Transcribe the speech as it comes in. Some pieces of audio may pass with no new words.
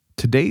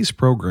Today's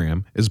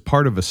program is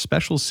part of a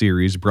special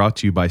series brought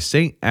to you by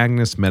St.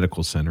 Agnes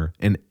Medical Center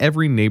and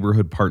Every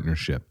Neighborhood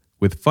Partnership,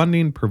 with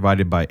funding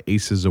provided by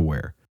ACEs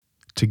Aware.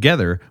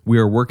 Together, we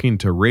are working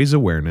to raise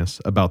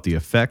awareness about the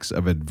effects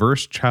of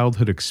adverse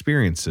childhood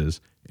experiences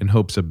in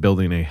hopes of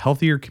building a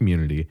healthier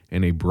community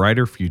and a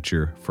brighter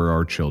future for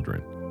our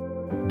children.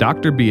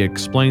 Dr. B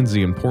explains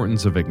the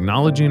importance of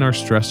acknowledging our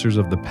stressors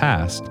of the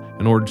past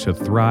in order to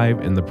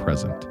thrive in the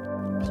present.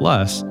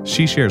 Plus,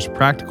 she shares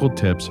practical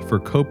tips for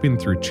coping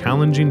through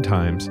challenging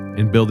times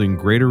and building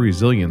greater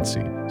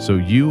resiliency so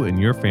you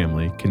and your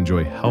family can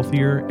enjoy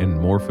healthier and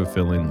more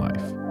fulfilling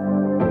life.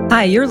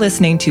 Hi, you're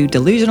listening to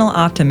Delusional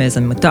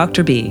Optimism with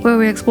Dr. B, where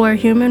we explore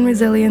human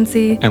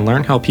resiliency and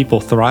learn how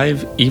people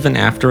thrive even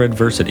after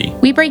adversity.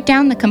 We break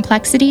down the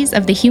complexities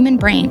of the human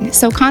brain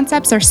so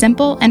concepts are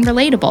simple and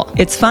relatable.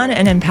 It's fun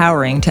and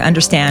empowering to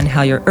understand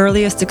how your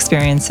earliest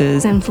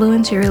experiences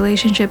influence your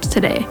relationships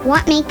today.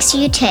 What makes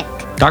you tick?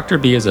 Dr.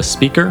 B is a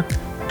speaker,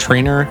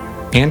 trainer,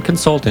 and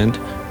consultant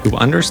who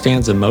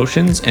understands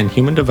emotions and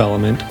human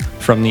development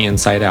from the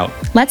inside out.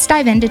 Let's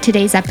dive into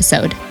today's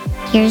episode.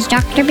 Here's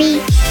Dr.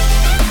 B.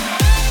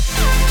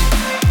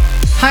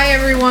 Hi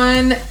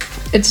everyone,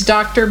 it's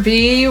Dr.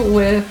 B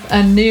with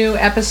a new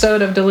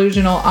episode of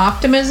Delusional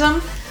Optimism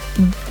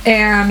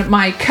and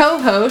my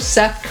co-host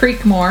Seth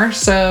Creekmore,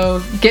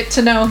 so get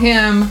to know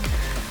him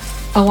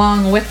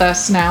along with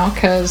us now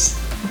because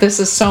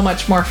this is so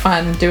much more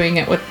fun doing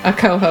it with a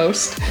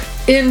co-host.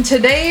 In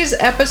today's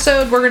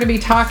episode, we're going to be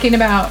talking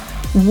about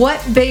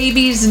what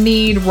babies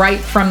need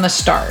right from the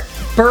start.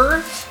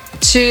 Birth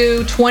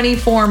to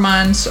 24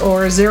 months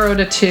or 0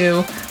 to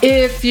 2.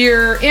 If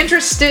you're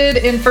interested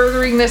in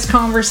furthering this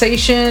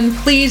conversation,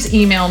 please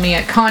email me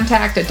at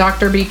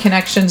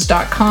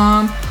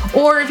contact@drbconnections.com.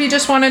 Or if you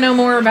just want to know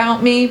more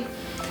about me,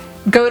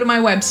 go to my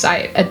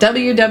website at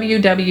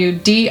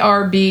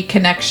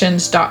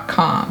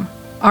www.drbconnections.com.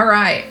 All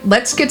right,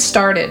 let's get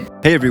started.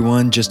 Hey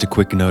everyone, just a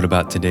quick note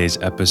about today's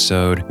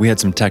episode. We had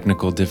some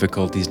technical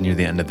difficulties near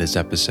the end of this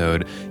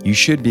episode. You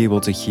should be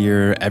able to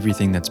hear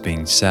everything that's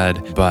being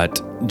said,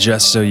 but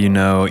just so you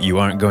know, you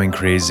aren't going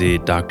crazy.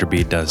 Dr.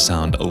 B does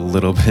sound a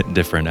little bit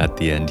different at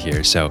the end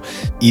here. So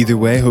either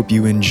way, hope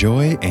you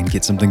enjoy and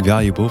get something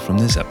valuable from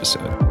this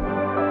episode.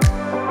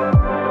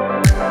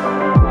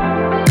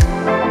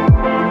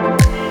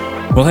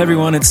 Well, hey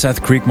everyone, it's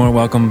Seth Creekmore.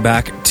 Welcome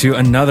back to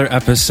another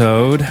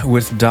episode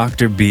with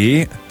Dr.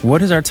 B.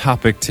 What is our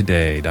topic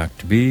today,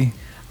 Dr. B?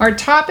 Our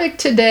topic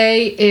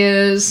today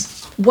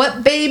is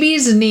what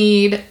babies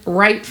need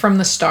right from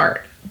the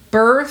start.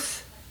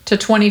 Birth to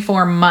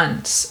 24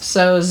 months,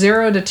 so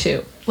 0 to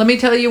 2. Let me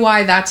tell you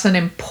why that's an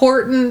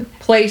important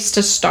place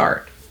to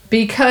start.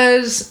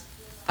 Because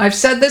I've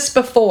said this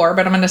before,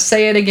 but I'm going to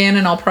say it again,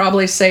 and I'll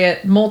probably say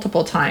it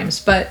multiple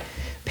times, but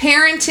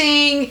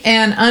parenting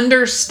and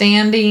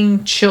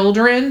understanding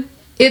children,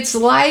 it's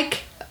like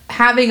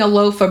having a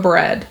loaf of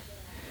bread.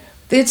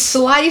 It's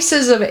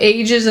slices of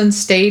ages and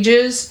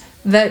stages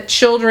that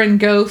children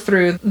go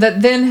through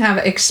that then have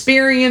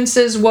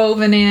experiences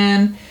woven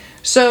in.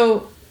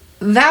 So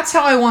that's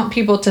how I want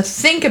people to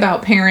think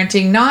about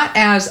parenting, not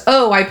as,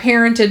 oh, I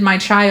parented my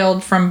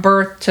child from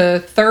birth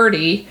to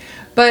 30,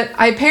 but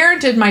I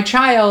parented my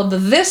child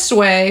this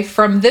way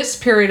from this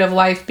period of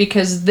life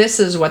because this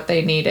is what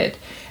they needed.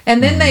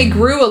 And then they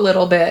grew a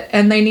little bit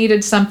and they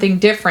needed something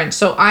different.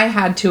 So I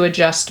had to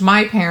adjust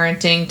my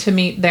parenting to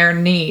meet their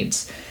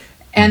needs.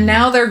 And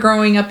now they're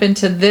growing up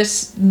into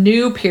this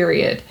new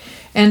period.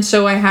 And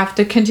so I have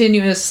to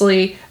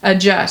continuously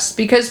adjust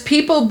because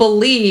people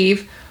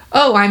believe,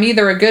 oh, I'm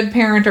either a good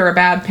parent or a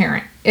bad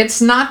parent.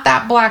 It's not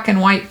that black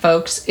and white,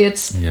 folks.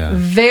 It's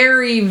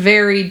very,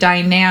 very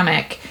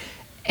dynamic.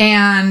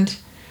 And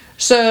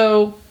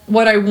so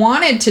what I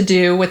wanted to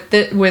do with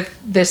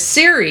this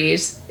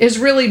series is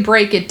really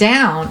break it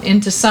down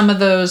into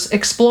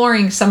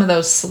exploring some of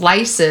those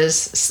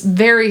slices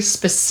very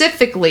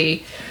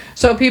specifically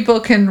so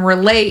people can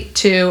relate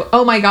to,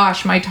 oh my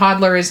gosh, my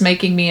toddler is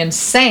making me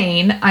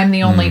insane. I'm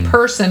the only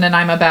person and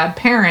I'm a bad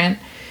parent.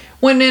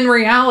 When in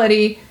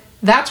reality,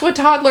 that's what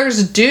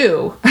toddlers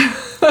do.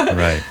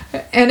 Right.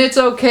 And it's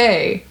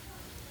okay.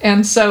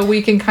 And so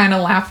we can kind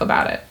of laugh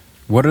about it.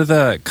 What are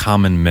the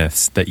common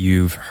myths that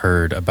you've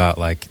heard about,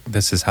 like,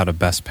 this is how to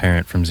best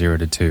parent from 0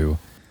 to 2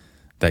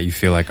 that you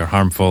feel like are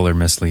harmful or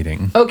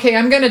misleading? Okay,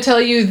 I'm going to tell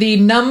you the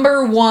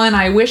number one.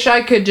 I wish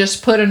I could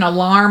just put an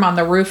alarm on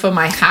the roof of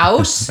my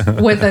house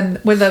with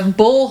a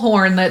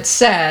bullhorn that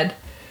said,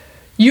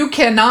 you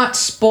cannot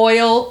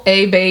spoil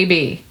a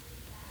baby.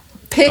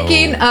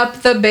 Picking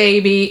up the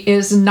baby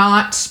is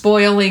not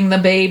spoiling the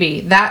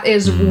baby. That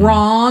is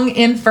wrong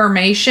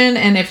information.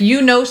 And if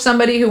you know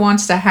somebody who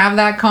wants to have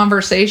that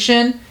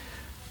conversation,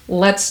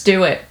 let's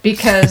do it.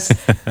 Because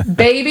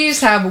babies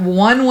have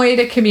one way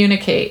to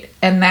communicate,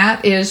 and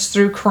that is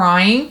through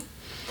crying.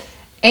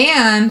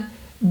 And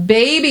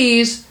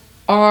babies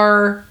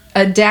are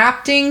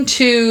adapting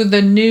to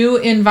the new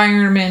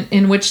environment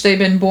in which they've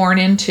been born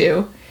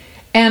into.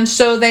 And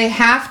so they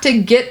have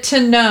to get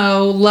to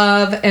know,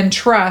 love, and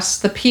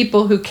trust the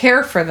people who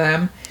care for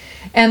them.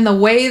 And the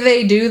way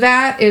they do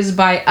that is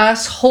by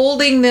us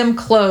holding them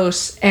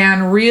close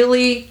and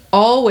really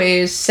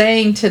always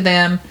saying to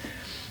them,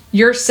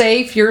 you're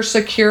safe, you're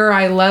secure,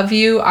 I love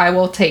you, I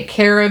will take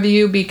care of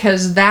you,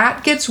 because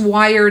that gets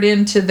wired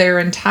into their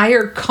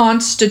entire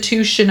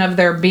constitution of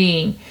their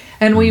being.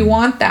 And we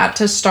want that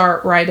to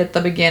start right at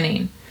the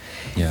beginning.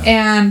 Yeah.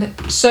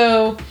 And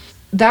so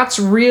that's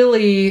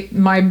really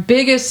my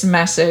biggest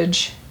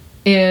message,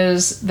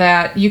 is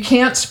that you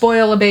can't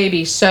spoil a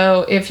baby.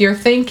 So if you're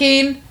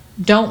thinking,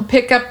 don't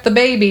pick up the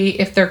baby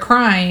if they're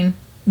crying,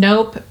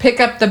 nope, pick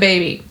up the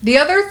baby. The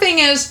other thing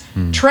is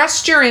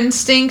trust your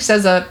instincts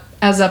as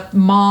a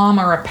mom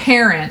or a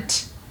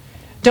parent.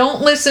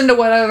 Don't listen to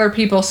what other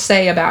people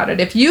say about it.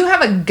 If you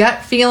have a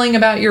gut feeling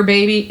about your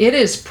baby, it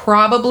is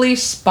probably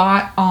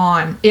spot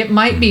on. It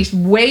might be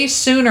way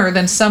sooner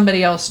than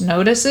somebody else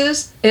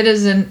notices. It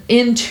is an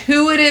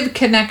intuitive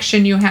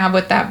connection you have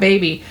with that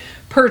baby,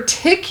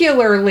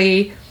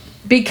 particularly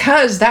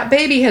because that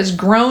baby has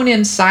grown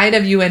inside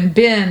of you and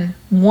been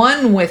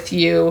one with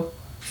you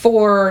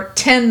for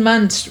 10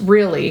 months,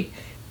 really.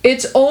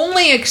 Its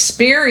only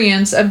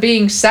experience of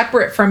being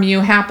separate from you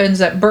happens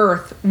at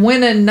birth,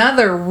 when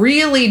another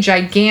really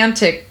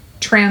gigantic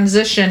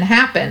transition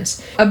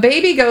happens. A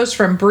baby goes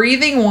from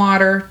breathing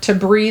water to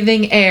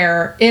breathing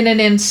air in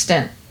an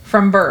instant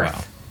from birth.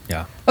 Wow.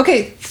 Yeah.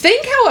 Okay,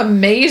 think how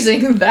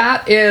amazing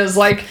that is.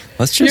 Like,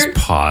 Let's just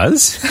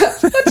pause.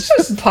 let's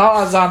just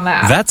pause on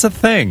that. That's a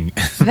thing.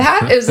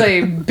 That is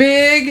a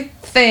big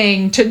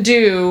thing to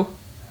do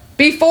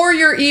before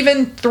you're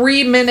even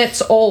 3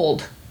 minutes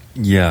old.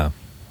 Yeah.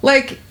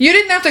 Like, you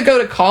didn't have to go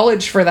to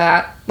college for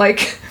that.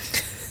 Like,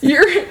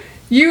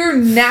 you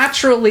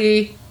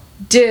naturally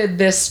did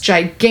this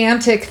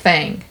gigantic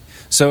thing.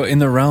 So in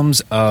the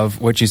realms of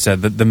what you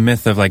said, the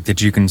myth of like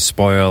that you can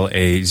spoil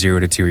a 0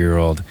 to 2 year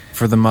old,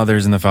 for the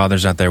mothers and the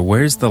fathers out there,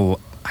 where's the,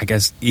 I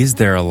guess, is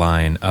there a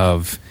line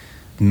of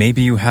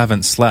maybe you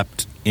haven't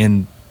slept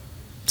in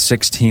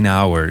 16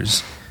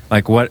 hours?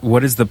 Like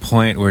what is the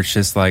point where it's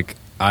just like,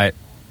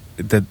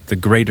 the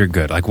greater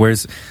good, like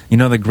where's,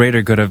 the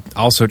greater good of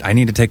also I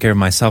need to take care of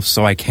myself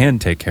so I can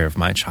take care of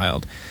my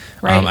child.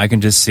 Right. I can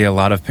just see a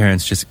lot of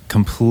parents just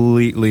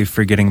completely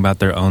forgetting about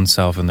their own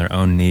self and their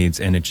own needs,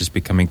 and it just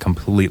becoming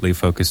completely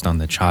focused on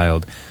the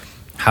child.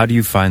 How do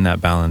you find that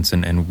balance,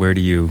 and where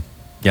do you,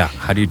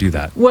 how do you do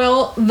that?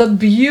 Well, the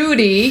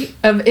beauty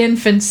of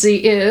infancy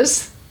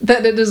is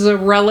that it is a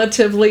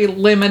relatively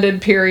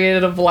limited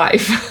period of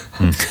life.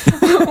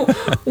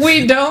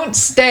 We don't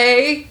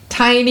stay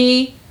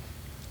tiny,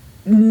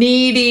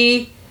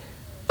 needy,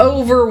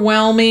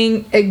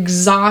 overwhelming,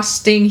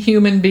 exhausting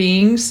human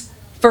beings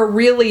for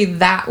really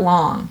that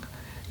long.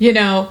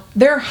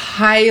 They're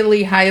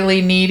highly,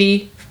 highly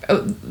needy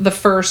the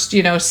first,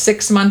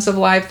 6 months of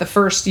life, the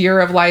first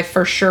year of life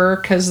for sure,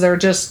 because they're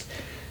just,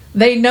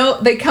 they know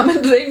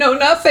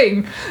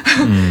nothing,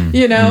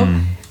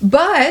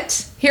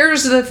 But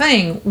here's the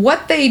thing.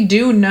 What they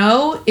do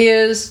know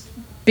is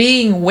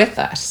being with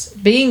us,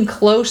 being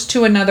close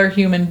to another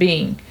human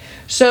being.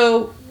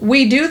 So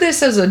we do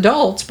this as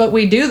adults, but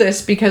we do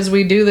this because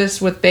we do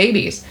this with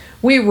babies.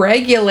 We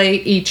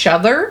regulate each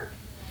other.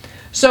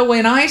 So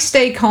when I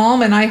stay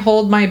calm and I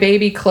hold my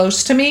baby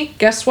close to me,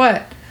 guess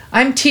what?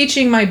 I'm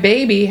teaching my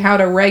baby how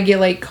to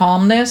regulate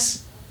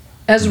calmness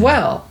as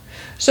well.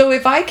 So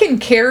if I can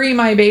carry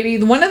my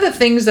baby, one of the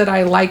things that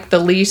I like the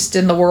least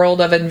in the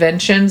world of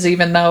inventions,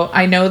 even though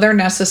I know they're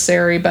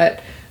necessary,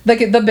 but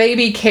the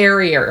baby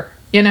carrier,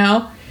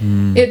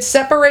 it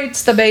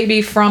separates the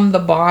baby from the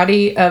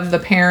body of the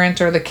parent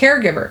or the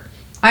caregiver.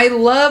 I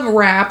love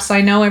wraps.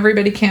 I know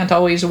everybody can't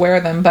always wear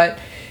them, but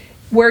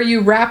where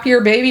you wrap your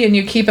baby and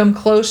you keep them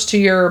close to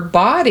your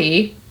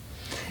body,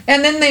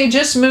 and then they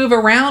just move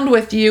around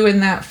with you in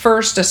that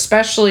first,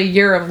 especially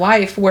year of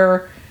life,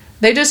 where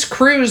they just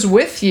cruise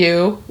with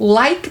you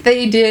like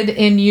they did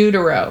in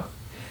utero.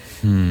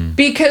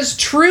 Because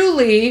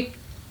truly,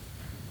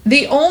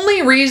 the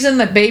only reason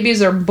that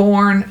babies are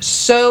born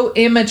so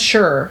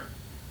immature,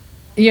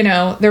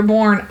 they're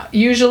born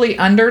usually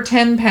under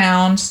 10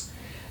 pounds,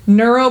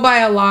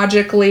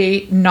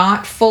 neurobiologically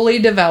not fully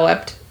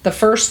developed. The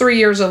first 3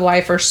 years of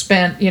life are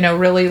spent,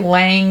 really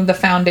laying the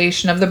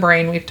foundation of the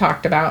brain we've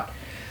talked about.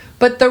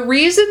 But the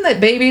reason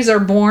that babies are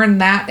born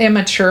that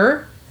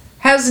immature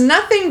has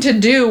nothing to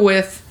do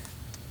with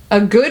a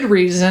good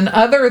reason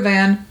other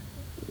than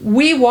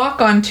we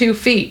walk on 2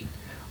 feet.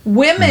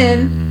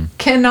 Women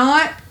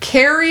cannot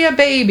carry a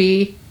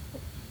baby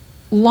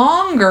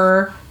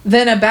longer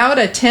than about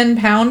a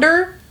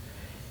 10-pounder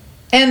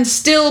and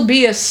still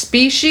be a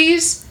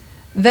species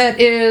that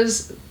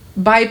is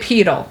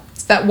bipedal,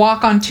 that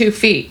walk on 2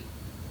 feet.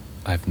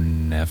 I've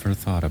never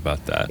thought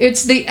about that.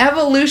 It's the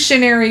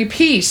evolutionary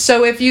piece.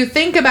 So if you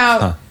think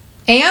about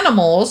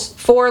animals,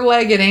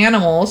 4-legged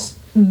animals,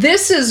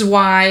 this is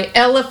why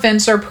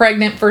elephants are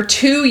pregnant for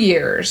 2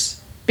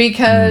 years,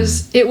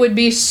 because it would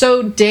be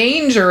so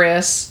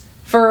dangerous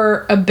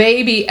for a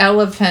baby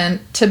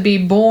elephant to be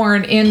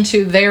born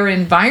into their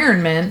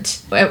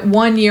environment at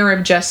 1 year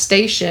of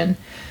gestation.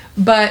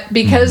 But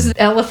because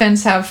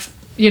elephants have,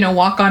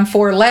 walk on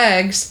 4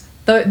 legs,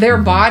 their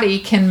body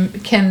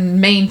can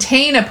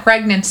maintain a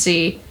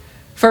pregnancy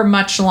for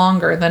much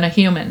longer than a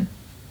human.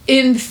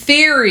 In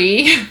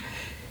theory,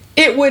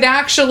 it would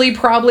actually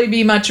probably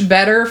be much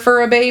better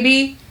for a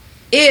baby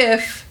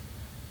if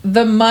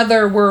the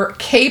mother were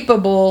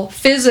capable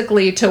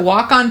physically to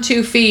walk on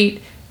 2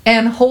 feet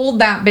and hold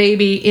that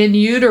baby in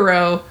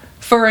utero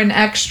for an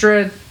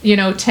extra,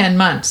 10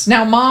 months.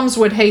 Now, moms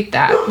would hate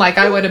that. Like,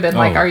 I would have been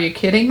like, are you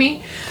kidding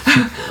me?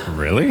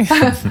 Really?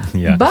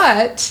 Yeah.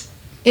 But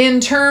in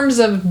terms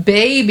of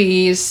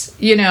babies,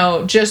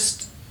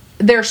 just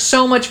they're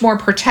so much more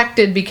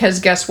protected because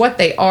guess what?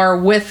 They are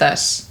with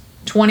us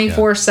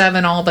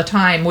 24/7 all the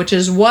time, which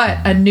is what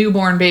a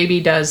newborn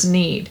baby does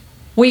need.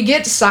 We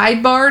get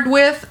sidebarred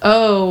with,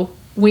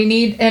 we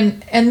need,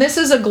 and this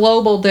is a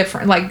global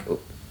difference. Like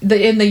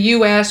in the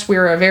U.S.,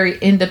 we're a very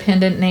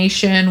independent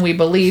nation. We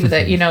believe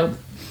that,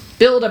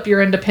 build up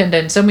your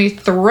independence, and we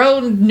throw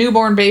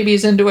newborn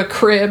babies into a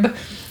crib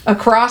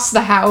across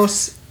the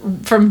house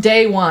from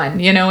day one,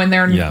 in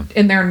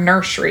their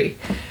nursery.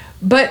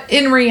 But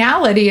in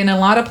reality, in a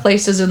lot of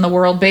places in the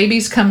world,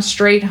 babies come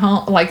straight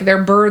home, like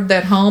they're birthed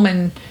at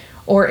home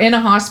or in a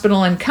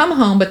hospital and come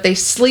home, but they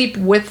sleep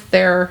with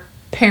their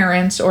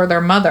parents or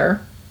their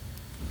mother.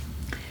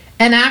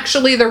 And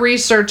actually, the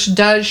research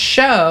does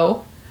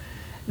show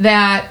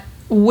that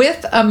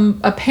with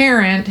a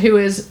parent who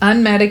is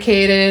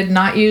unmedicated,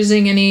 not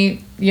using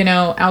any,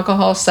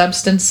 alcohol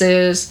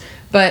substances,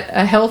 but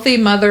a healthy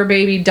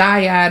mother-baby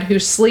dyad who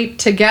sleep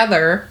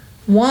together,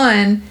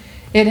 one,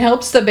 it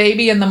helps the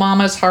baby and the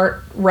mama's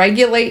heart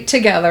regulate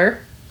together.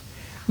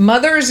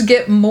 Mothers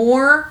get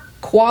more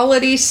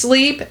quality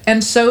sleep,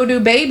 and so do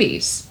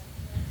babies.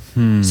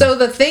 So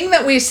the thing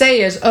that we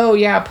say is,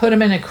 put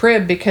them in a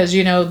crib because,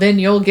 then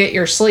you'll get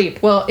your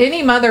sleep. Well,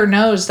 any mother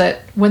knows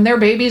that when their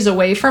baby's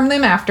away from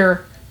them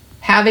after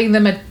having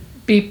them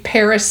be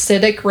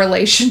parasitic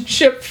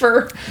relationship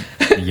for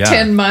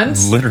 10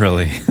 months.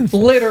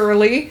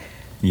 Literally.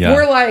 Yeah.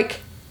 We're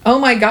like, oh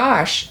my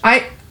gosh.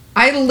 I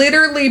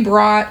literally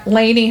brought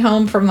Lainey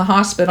home from the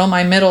hospital,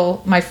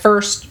 my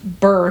first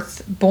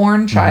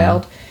born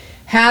child.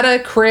 Had a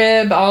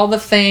crib, all the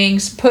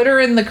things, put her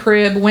in the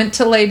crib, went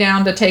to lay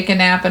down to take a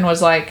nap, and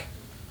was like,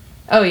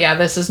 oh yeah,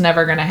 this is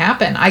never going to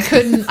happen. I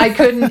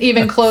couldn't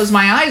even close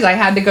my eyes. I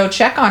had to go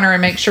check on her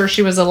and make sure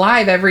she was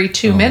alive every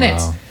 2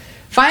 minutes. Wow.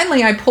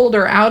 Finally, I pulled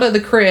her out of the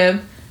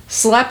crib,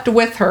 slept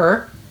with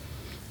her,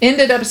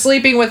 ended up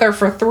sleeping with her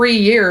for 3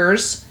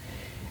 years,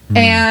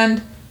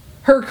 and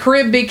her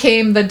crib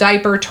became the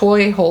diaper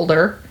toy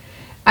holder.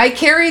 I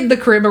carried the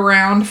crib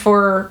around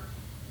for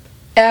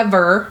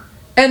ever.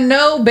 And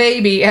no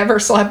baby ever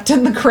slept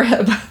in the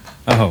crib.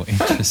 Oh,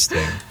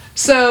 interesting.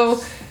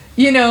 So,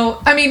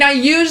 I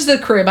used the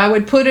crib. I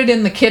would put it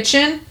in the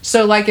kitchen.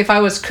 So, like, if I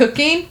was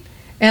cooking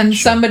and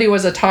somebody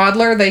was a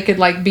toddler, they could,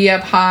 like, be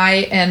up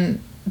high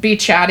and be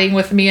chatting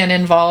with me and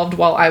involved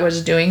while I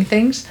was doing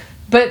things.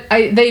 But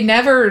they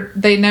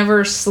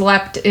never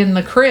slept in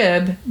the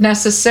crib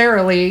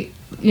necessarily.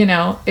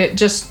 It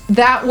just,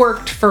 that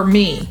worked for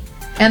me.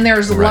 And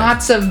there's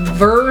lots of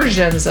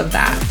versions of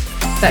that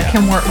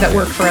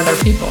work for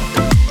other people.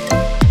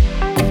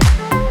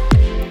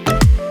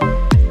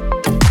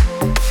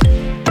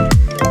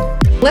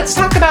 Let's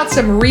talk about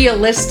some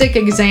realistic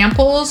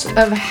examples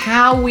of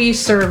how we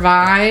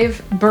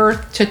survive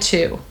birth to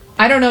 2.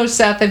 I don't know,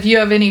 Seth, if you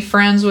have any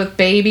friends with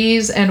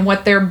babies and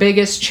what their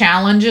biggest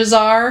challenges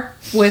are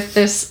with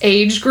this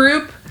age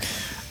group,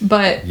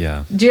 but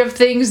do you have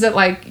things that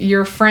like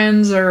your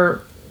friends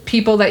or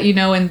people that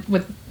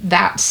with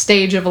that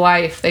stage of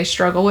life they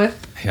struggle with?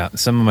 Yeah,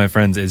 some of my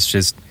friends, it's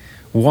just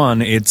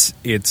managing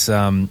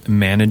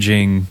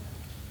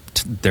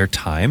their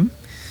time,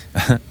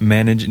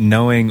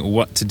 knowing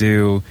what to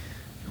do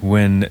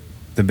when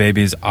the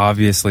baby's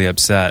obviously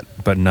upset,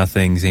 but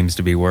nothing seems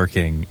to be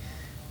working,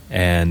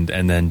 and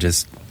then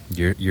just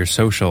your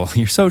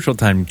social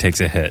time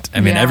takes a hit. I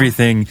mean,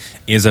 everything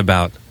is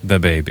about the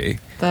baby.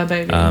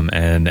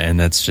 And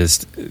that's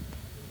just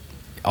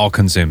all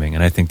consuming.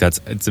 And I think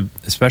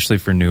especially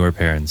for newer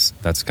parents,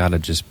 that's got to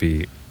just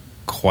be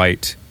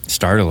quite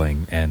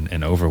startling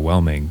and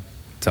overwhelming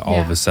to all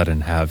of a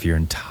sudden have your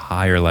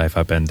entire life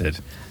upended.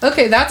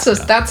 Okay, that's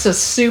a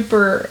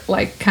super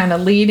kind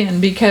of lead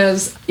in,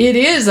 because it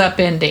is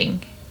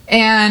upending,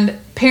 and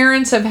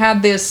parents have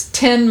had this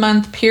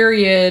 10-month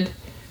period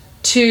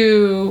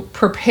to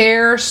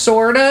prepare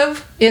sort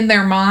of in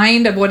their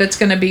mind of what it's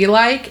going to be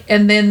like,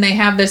 and then they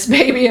have this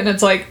baby and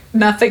it's like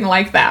nothing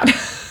like that.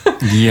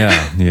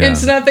 Yeah.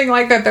 It's nothing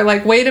like that. They're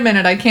like, wait a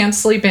minute, I can't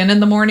sleep in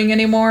the morning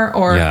anymore,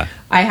 or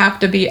I have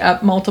to be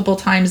up multiple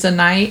times a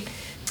night.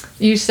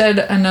 You said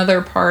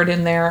another part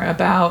in there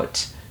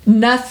about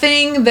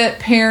nothing that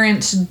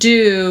parents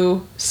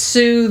do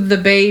soothe the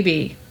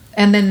baby.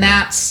 And then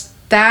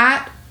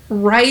that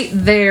right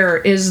there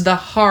is the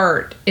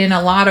heart in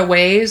a lot of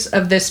ways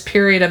of this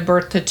period of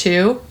birth to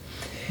 2.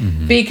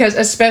 Mm-hmm. Because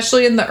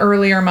especially in the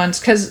earlier months,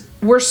 because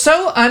we're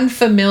so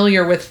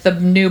unfamiliar with the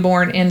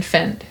newborn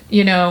infant,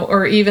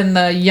 or even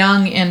the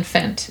young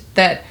infant,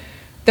 that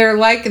They're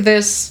like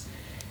this,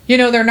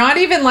 they're not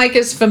even like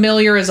as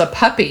familiar as a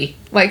puppy.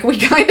 Like, we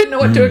kind of know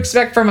what to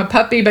expect from a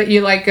puppy, but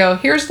you like go,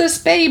 here's this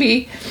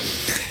baby.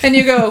 And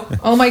you go,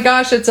 oh my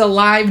gosh, it's a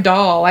live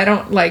doll. I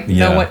don't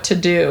know what to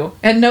do.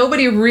 And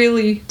nobody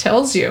really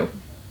tells you.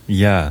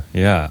 Yeah.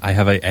 I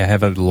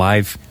have a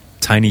live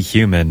tiny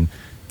human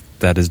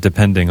that is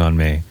depending on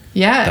me.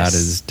 Yes. That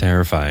is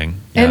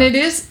terrifying. Yeah. And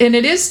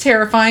it is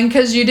terrifying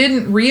because you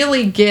didn't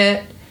really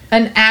get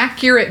an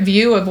accurate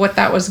view of what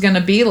that was going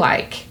to be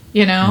like,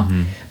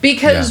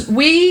 because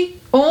we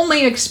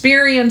only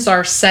experience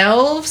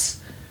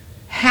ourselves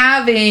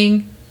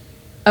having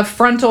a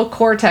frontal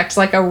cortex,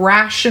 like a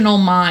rational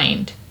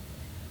mind.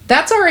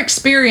 That's our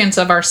experience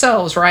of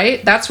ourselves,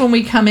 right? That's when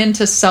we come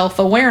into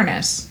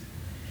self-awareness.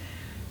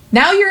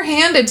 Now you're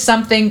handed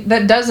something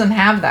that doesn't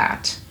have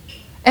that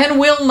and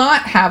will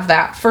not have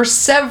that for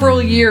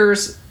several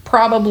years,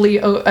 probably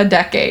a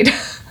decade.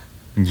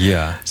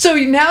 Yeah. So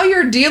now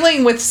you're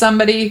dealing with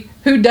somebody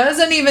who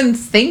doesn't even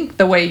think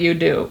the way you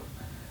do,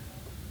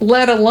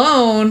 let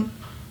alone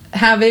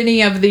have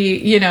any of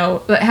the,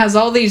 that has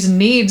all these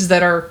needs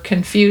that are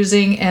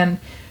confusing and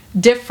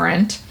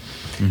different.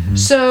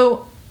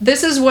 So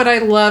this is what I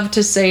love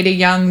to say to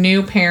young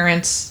new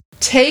parents.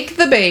 Take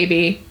the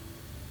baby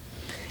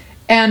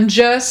and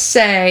just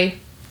say,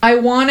 I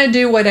want to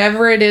do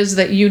whatever it is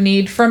that you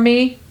need from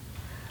me.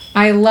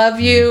 I love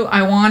you.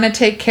 I want to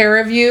take care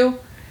of you.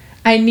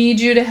 I need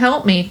you to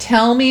help me.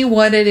 Tell me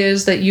what it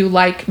is that you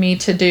like me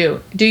to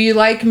do. Do you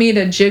like me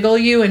to jiggle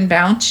you and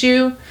bounce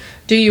you?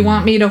 Do you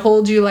want me to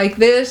hold you like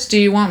this? Do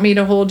you want me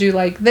to hold you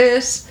like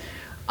this?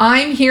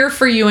 I'm here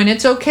for you, and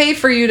it's okay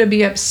for you to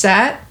be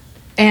upset,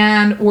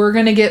 and we're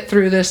going to get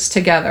through this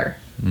together.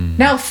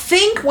 Now,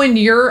 think when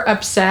you're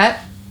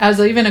upset, as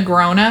even a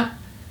grown-up,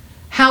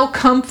 how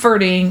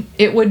comforting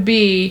it would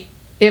be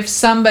if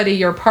somebody,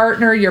 your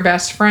partner, your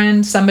best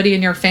friend, somebody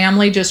in your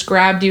family just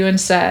grabbed you and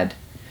said,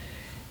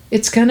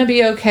 it's going to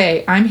be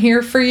okay. I'm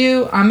here for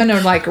you. I'm going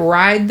to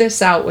ride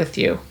this out with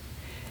you.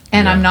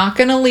 And I'm not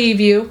going to leave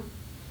you.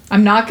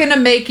 I'm not going to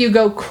make you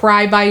go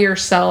cry by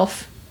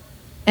yourself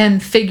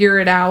and figure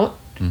it out.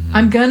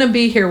 I'm going to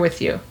be here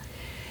with you.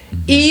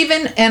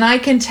 And I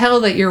can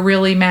tell that you're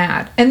really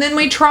mad. And then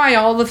we try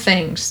all the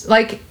things.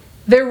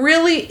 There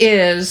really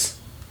is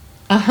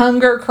a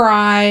hunger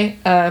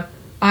cry,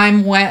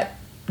 I'm wet,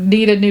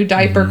 need a new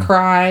diaper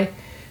cry,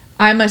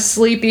 I'm a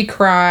sleepy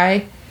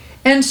cry.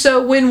 And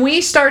so when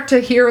we start to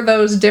hear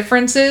those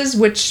differences,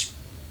 which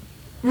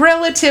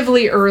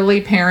relatively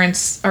early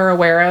parents are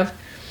aware of,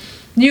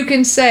 you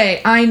can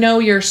say, I know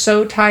you're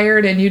so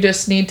tired and you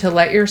just need to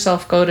let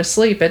yourself go to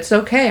sleep. It's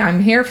okay.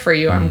 I'm here for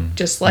you.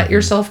 Just let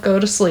yourself go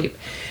to sleep.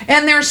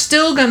 And they're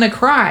still going to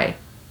cry.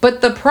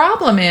 But the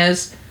problem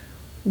is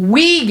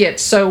we get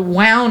so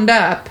wound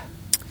up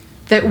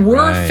that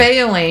we're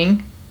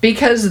failing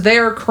because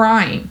they're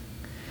crying.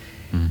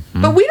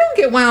 But we don't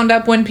get wound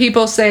up when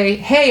people say,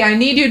 hey, I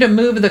need you to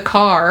move the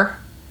car.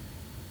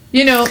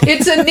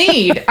 It's a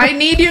need. I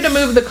need you to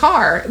move the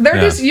car.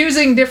 They're just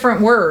using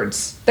different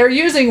words. They're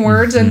using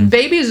words, and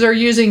babies are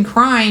using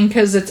crying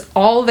because it's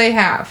all they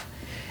have.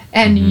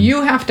 And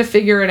you have to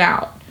figure it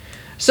out.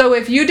 So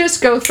if you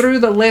just go through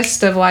the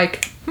list of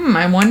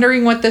I'm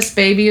wondering what this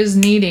baby is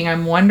needing.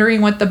 I'm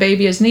wondering what the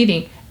baby is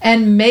needing.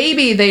 And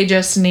maybe they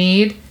just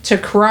need to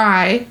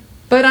cry.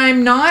 But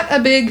I'm not a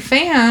big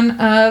fan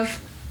of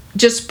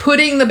just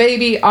putting the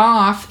baby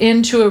off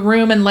into a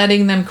room and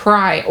letting them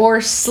cry, or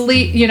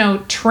sleep,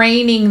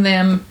 training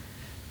them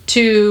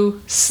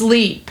to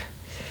sleep.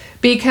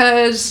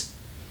 Because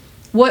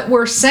what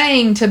we're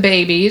saying to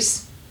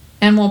babies,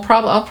 and I'll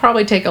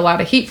probably take a lot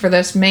of heat for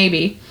this,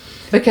 maybe,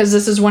 because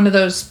this is one of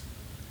those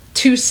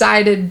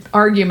two-sided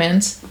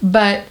arguments,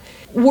 but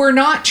we're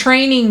not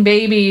training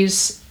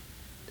babies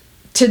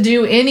to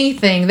do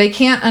anything. They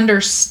can't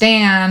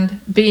understand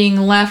being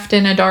left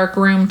in a dark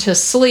room to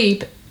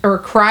sleep or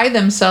cry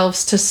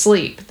themselves to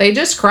sleep. They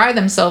just cry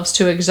themselves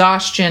to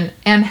exhaustion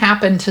and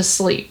happen to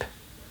sleep.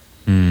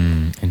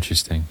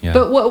 Interesting. Yeah.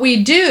 But what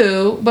we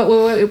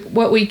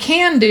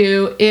can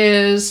do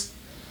is,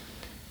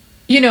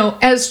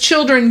 as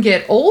children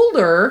get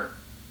older,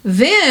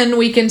 then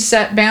we can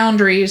set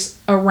boundaries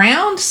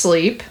around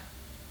sleep.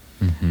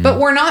 But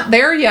we're not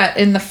there yet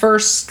in the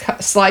first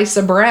slice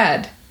of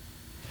bread.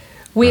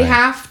 We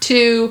have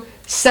to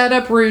set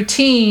up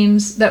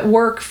routines that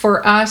work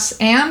for us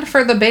and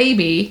for the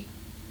baby,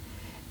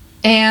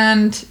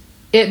 and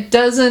it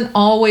doesn't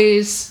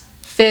always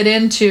fit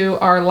into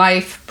our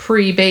life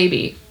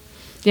pre-baby.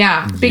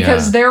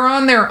 Because they're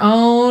on their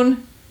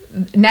own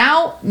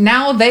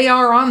now they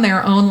are on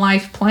their own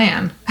life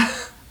plan.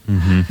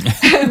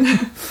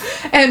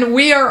 and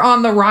we are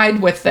on the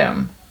ride with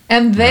them,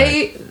 and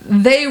they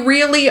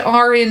really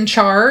are in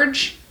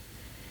charge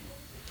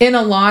in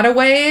a lot of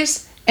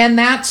ways. And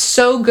that's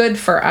so good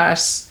for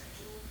us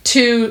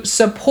to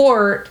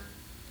support.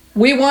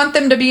 We want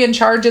them to be in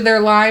charge of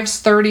their lives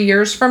 30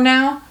 years from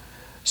now.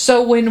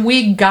 So when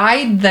we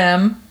guide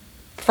them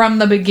from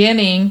the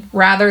beginning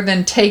rather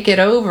than take it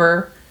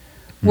over,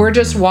 we're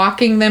just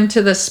walking them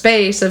to the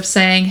space of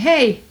saying,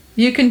 hey,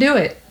 You can do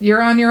it.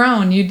 You're on your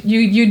own.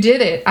 You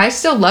did it. I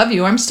still love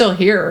you. I'm still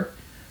here.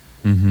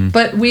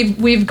 But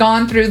we've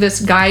gone through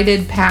this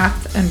guided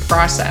path and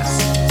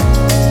process.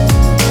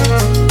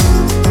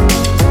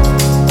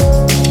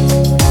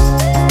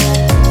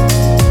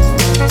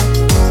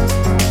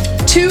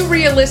 Two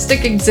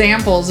realistic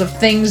examples of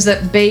things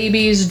that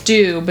babies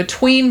do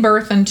between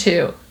birth and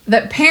 2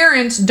 that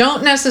parents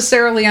don't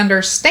necessarily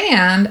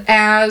understand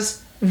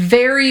as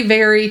very,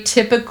 very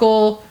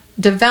typical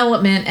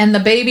development, and the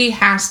baby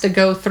has to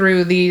go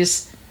through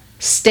these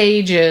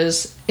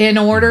stages in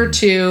order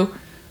to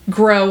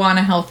grow on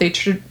a healthy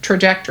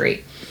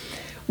trajectory.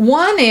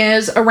 One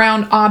is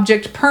around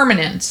object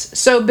permanence.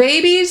 So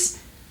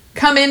babies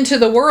come into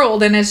the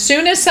world, and as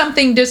soon as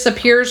something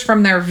disappears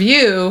from their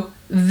view,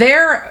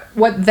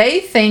 what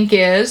they think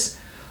is,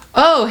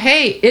 oh,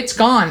 hey, it's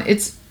gone.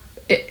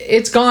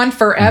 It's gone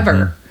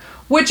forever.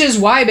 Which is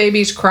why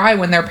babies cry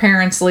when their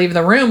parents leave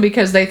the room,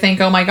 because they think,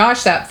 oh my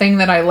gosh, that thing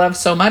that I love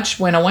so much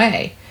went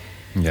away.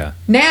 Yeah.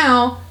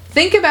 Now,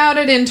 think about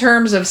it in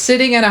terms of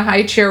sitting at a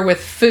high chair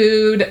with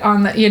food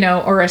on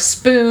the, or a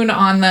spoon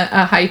on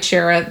a high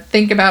chair.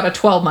 Think about a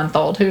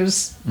 12-month-old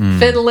who's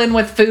fiddling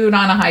with food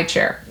on a high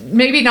chair.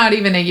 Maybe not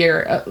even a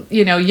year,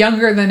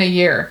 younger than a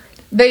year.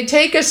 They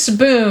take a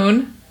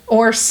spoon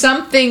or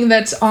something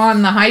that's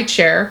on the high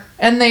chair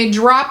and they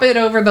drop it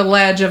over the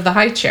ledge of the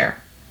high chair.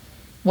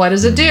 What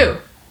does it do?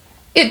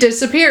 It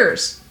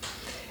disappears.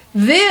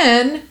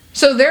 Then,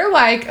 so they're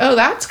like, oh,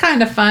 that's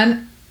kind of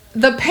fun.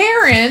 The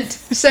parent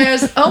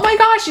says, oh my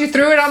gosh, you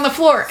threw it on the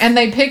floor. And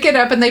they pick it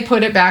up and they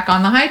put it back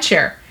on the high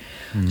chair.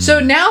 So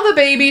now the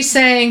baby's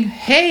saying,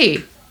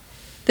 hey,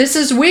 this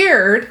is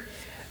weird.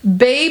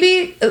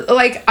 Baby,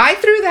 like I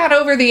threw that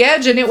over the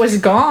edge and it was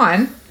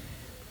gone.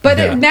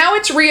 But now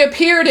it's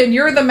reappeared and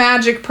you're the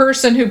magic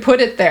person who put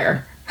it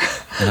there.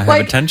 And I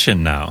have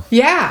attention now.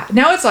 Yeah.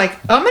 Now it's like,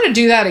 I'm going to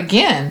do that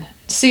again.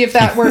 See if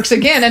that works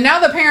again. And now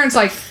the parent's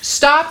like,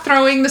 stop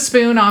throwing the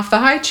spoon off the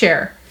high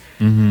chair.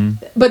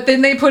 But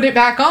then they put it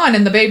back on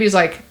and the baby's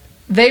like,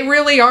 they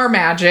really are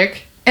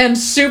magic and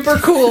super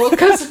cool,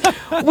 because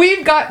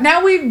we've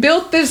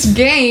built this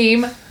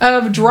game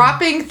of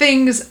dropping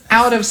things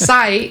out of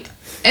sight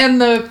and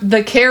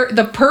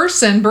the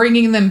person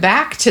bringing them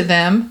back to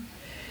them.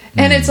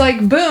 And it's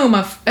like, boom,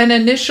 an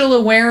initial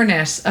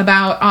awareness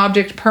about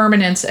object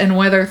permanence and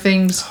whether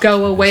things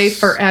go away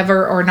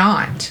forever or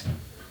not.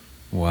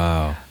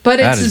 Wow.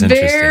 But it's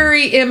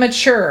very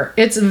immature.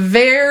 It's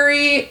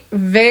very,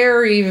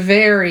 very,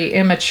 very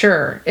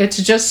immature. It's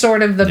just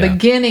sort of the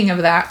beginning of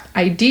that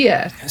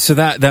idea. So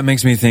that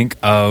makes me think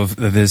of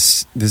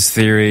this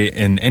theory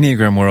in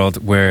Enneagram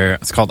world where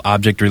it's called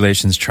object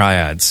relations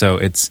triad. So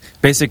it's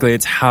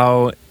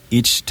how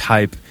each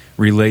type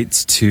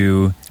relates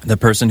to the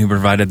person who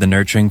provided the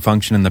nurturing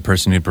function and the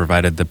person who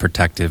provided the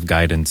protective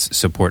guidance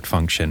support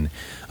function.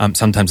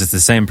 Sometimes it's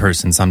the same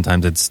person,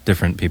 sometimes it's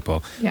different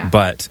people. Yeah.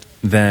 But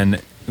then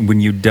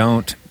when you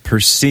don't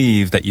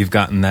perceive that you've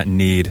gotten that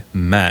need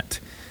met,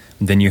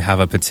 then you have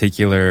a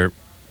particular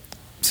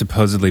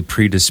supposedly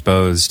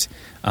predisposed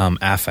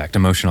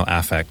emotional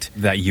affect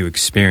that you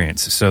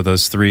experience. So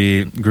those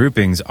three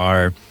groupings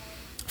are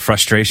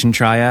frustration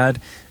triad,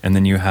 and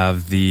then you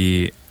have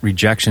the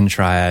rejection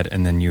triad,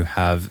 and then you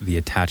have the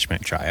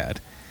attachment triad.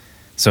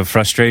 So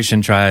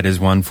frustration triad is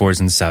 1, 4s,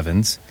 and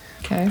 7s.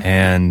 Okay.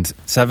 And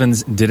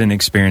 7s didn't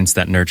experience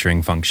that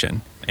nurturing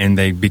function, and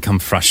they become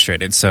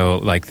frustrated. So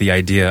like the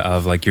idea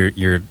of like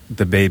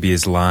the baby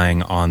is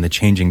lying on the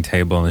changing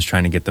table and is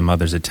trying to get the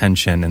mother's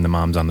attention, and the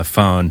mom's on the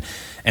phone.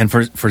 And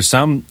for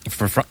some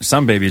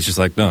babies, just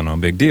like, no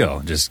big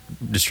deal, just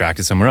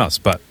distracted somewhere else.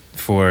 But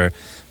for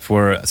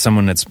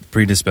someone that's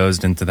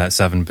predisposed into that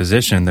 7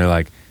 position, they're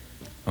like,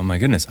 oh my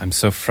goodness, I'm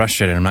so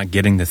frustrated. I'm not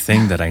getting the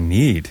thing that I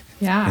need.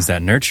 Yeah. Is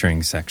that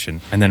nurturing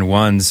section. And then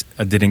 1s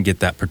didn't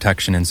get that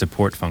protection and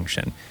support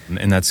function.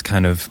 And that's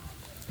kind of,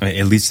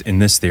 at least in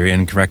this theory,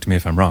 and correct me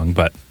if I'm wrong,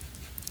 but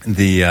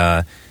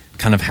the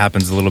kind of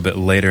happens a little bit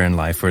later in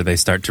life where they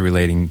start to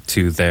relating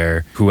to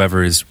their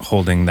whoever is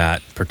holding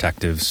that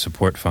protective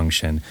support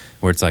function,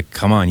 where it's like,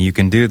 come on, you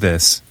can do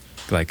this.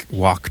 Like,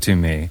 walk to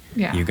me.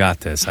 Yeah. You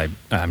got this.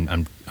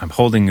 I'm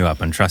holding you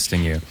up. I'm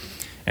trusting you.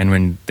 And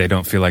when they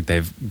don't feel like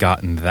they've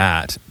gotten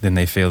that, then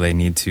they feel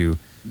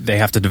they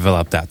have to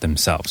develop that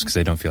themselves because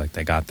they don't feel like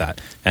they got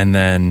that. And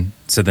then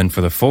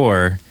for the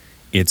 4,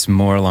 it's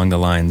more along the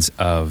lines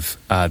of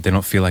they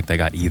don't feel like they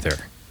got either.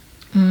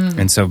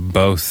 And so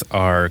both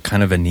are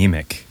kind of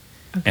anemic.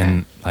 Okay.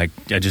 And like,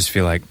 I just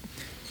feel like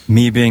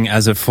me being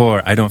as a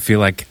 4, I don't feel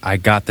like I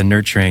got the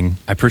nurturing.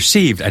 I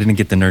perceived I didn't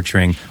get the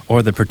nurturing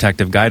or the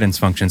protective guidance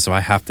function. So I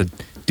have to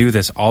do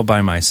this all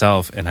by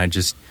myself. And I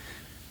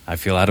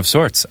feel out of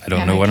sorts. I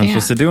don't know what I'm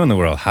supposed to do in the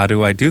world. How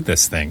do I do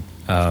this thing?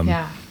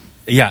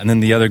 Yeah, and then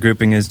the other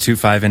grouping is 2,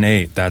 5, and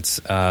 8. That's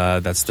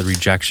the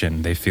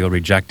rejection. They feel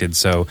rejected.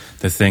 So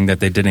the thing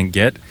that they didn't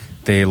get,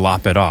 they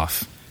lop it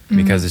off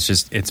because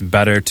it's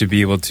better to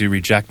be able to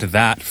reject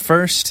that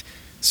first,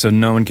 so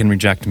no one can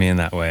reject me in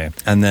that way.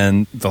 And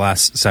then the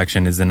last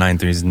section is the 9,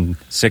 3s, and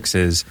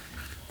 6s.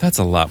 That's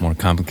a lot more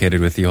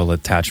complicated with the whole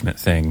attachment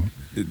thing.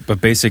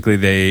 But basically,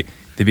 they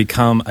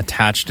become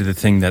attached to the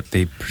thing that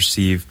they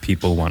perceive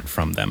people want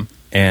from them.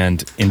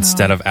 And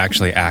instead of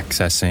actually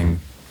accessing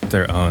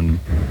their own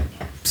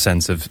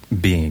sense of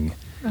being,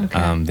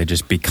 they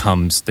just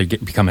become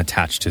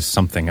attached to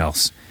something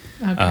else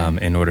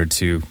in order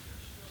to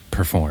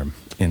perform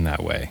in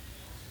that way.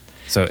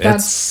 So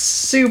that's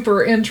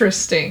super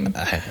interesting.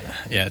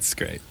 Yeah, it's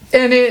great.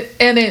 And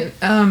it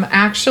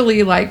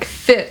actually like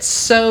fits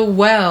so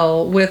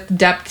well with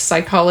depth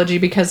psychology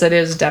because it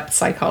is depth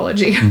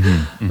psychology.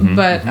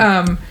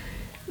 But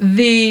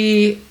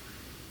the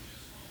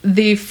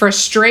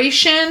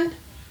frustration,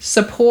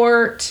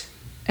 support,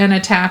 and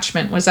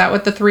attachment, was that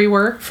what the three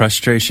were?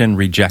 Frustration,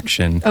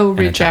 rejection. Oh,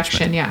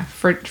 rejection. Yeah.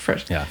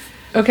 Yeah.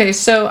 Okay,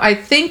 so I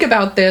think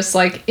about this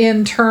like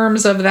in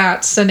terms of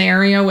that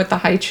scenario with the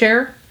high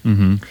chair.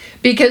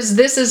 Because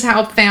this is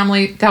how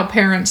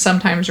parents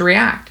sometimes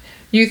react.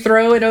 You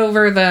throw it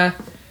over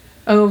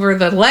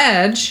the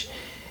ledge,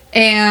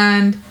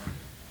 and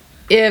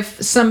if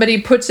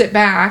somebody puts it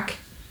back,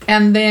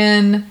 and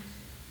then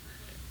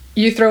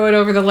you throw it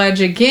over the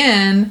ledge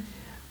again,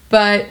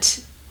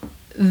 but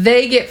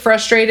they get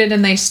frustrated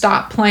and they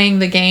stop playing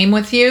the game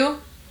with you,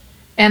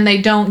 and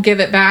they don't give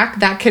it back,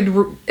 that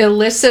could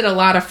elicit a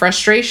lot of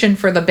frustration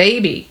for the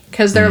baby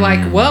because they're like,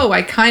 whoa,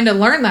 I kind of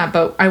learned that,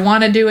 but I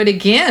want to do it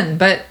again,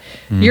 but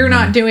you're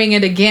not doing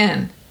it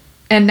again.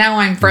 And now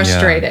I'm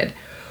frustrated.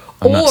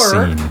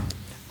 Yeah.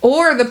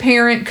 Or the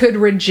parent could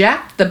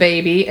reject the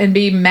baby and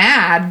be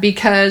mad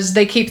because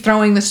they keep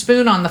throwing the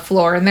spoon on the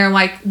floor and they're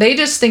like, they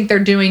just think they're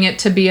doing it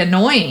to be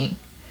annoying.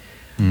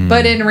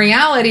 But in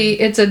reality,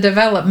 it's a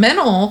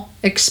developmental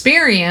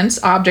experience,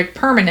 object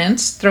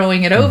permanence,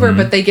 throwing it over,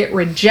 but they get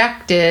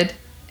rejected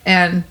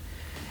and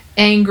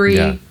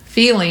angry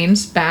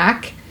feelings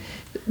back.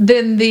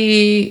 Then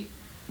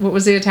what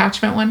was the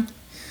attachment one?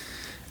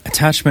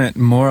 Attachment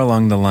more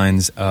along the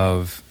lines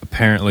of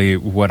apparently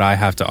what I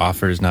have to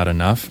offer is not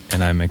enough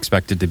and I'm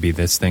expected to be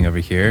this thing over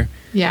here.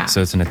 Yeah.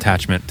 So it's an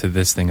attachment to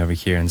this thing over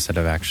here instead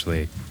of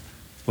actually,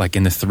 like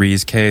in the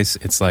threes case,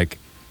 it's like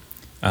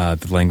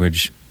the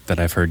language that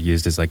I've heard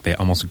used is like they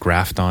almost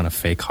graft on a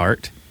fake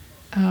heart.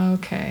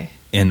 Okay.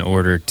 In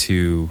order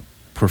to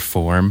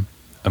perform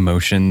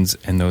emotions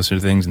and those sort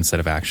of things instead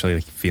of actually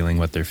like feeling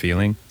what they're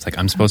feeling. It's like,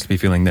 I'm supposed to be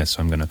feeling this, so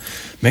I'm going to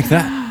make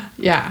that.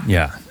 Yeah.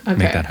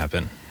 Make that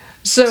happen.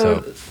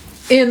 So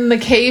in the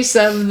case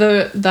of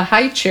the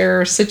high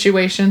chair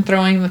situation,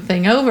 throwing the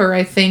thing over,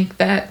 I think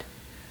that,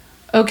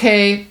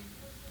 okay,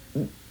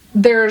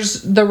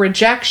 there's the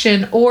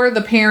rejection or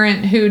the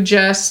parent who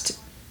just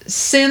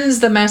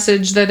sends the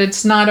message that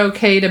it's not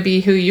okay to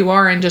be who you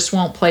are and just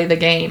won't play the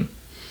game.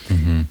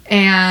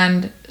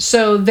 And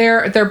so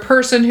their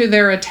person who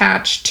they're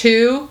attached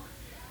to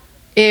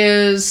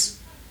is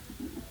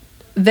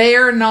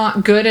they're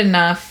not good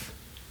enough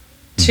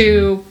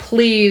to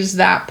please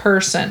that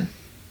person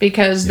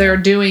because they're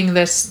doing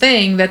this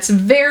thing that's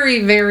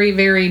very, very,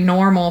 very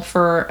normal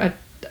for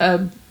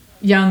a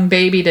young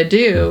baby to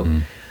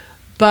do.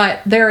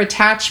 But their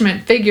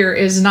attachment figure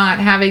is not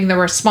having the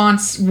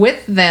response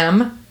with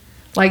them,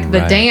 like the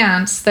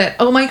dance that,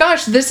 oh my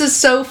gosh, this is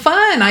so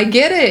fun. I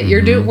get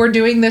it. We're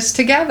doing this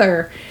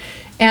together.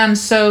 And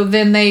so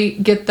then they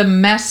get the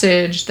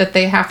message that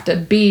they have to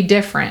be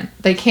different.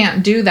 They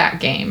can't do that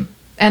game.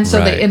 And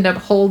so they end up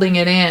holding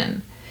it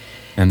in.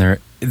 And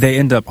they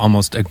end up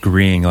almost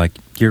agreeing like,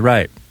 you're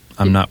right.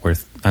 I'm not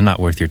worth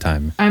your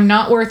time. I'm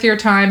not worth your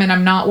time, and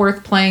I'm not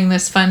worth playing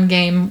this fun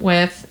game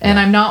with, and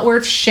I'm not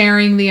worth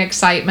sharing the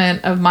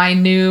excitement of my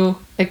new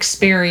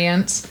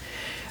experience.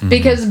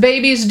 Because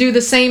babies do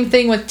the same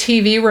thing with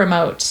TV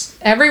remotes.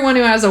 Everyone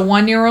who has a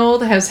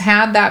 1-year-old has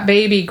had that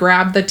baby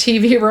grab the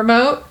TV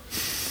remote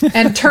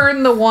and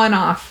turn the one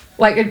off,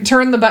 like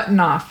turn the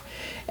button off.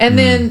 And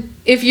then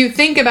if you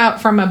think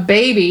about from a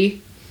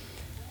baby,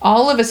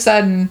 all of a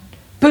sudden,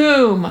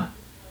 boom,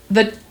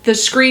 the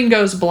screen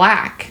goes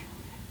black.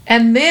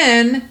 And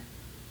then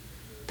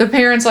the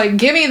parent's like,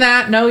 give me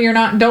that. No, you're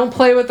not. Don't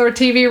play with our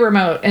TV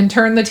remote, and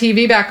turn the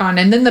TV back on.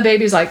 And then the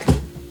baby's like,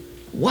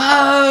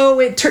 whoa,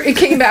 it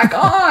came back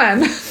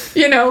on.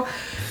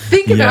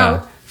 Think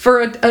about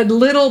for a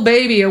little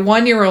baby, a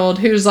 1-year-old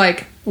who's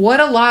like,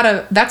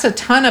 that's a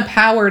ton of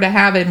power to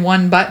have in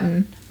one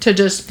button to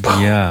just,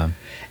 and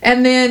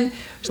then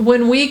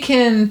when we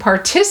can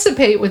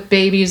participate with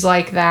babies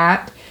like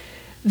that,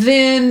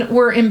 then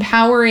we're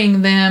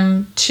empowering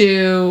them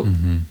to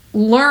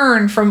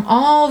learn from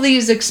all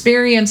these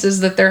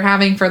experiences that they're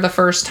having for the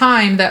first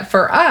time, that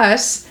for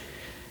us,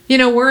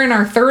 we're in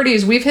our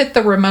 30s. We've hit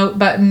the remote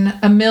button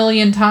a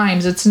million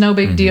times. It's no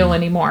big deal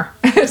anymore.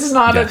 It's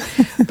not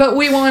but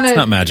we want to. It's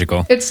not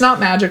magical. It's not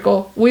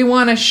magical. We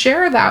want to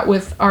share that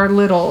with our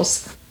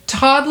littles.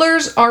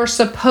 Toddlers are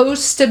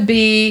supposed to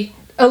be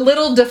a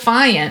little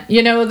defiant.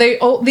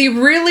 The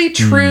really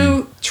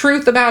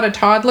truth about a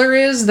toddler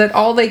is that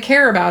all they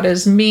care about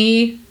is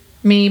me,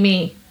 me,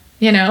 me,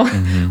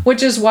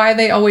 which is why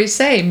they always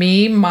say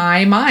me,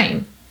 my,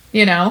 mine.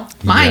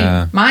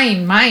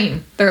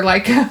 Mine. They're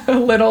like a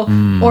little,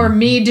 or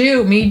me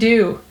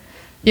do,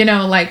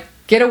 like,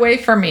 get away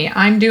from me.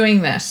 I'm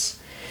doing this.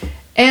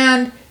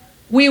 And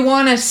we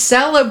want to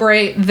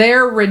celebrate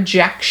their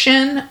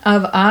rejection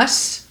of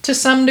us to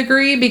some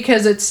degree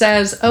because it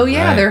says, oh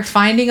yeah, Right. they're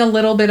finding a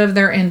little bit of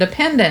their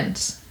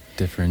independence.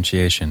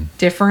 Differentiation.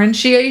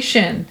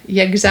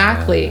 Yeah,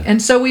 exactly.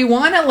 And so we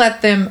want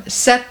to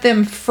set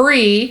them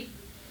free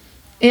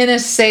in a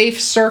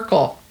safe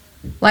circle.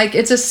 Like,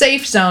 it's a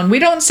safe zone. We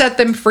don't set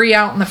them free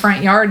out in the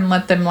front yard and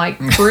let them like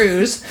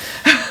cruise.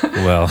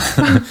 Well,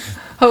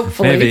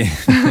 Hopefully. maybe.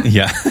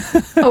 Yeah.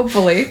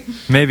 Hopefully.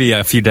 Maybe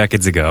a few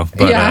decades ago.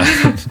 But,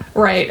 Yeah.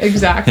 Right,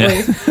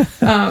 exactly.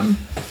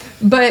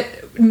 But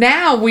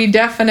now we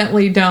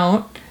definitely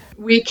don't.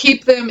 We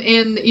keep them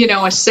in,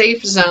 a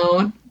safe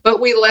zone, but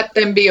we let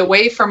them be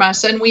away from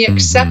us, and we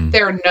accept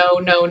their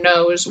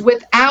no's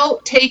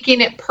without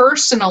taking it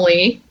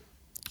personally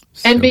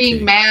and being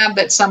key. mad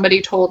that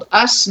somebody told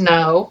us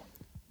no,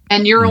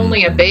 and you're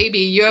only a baby.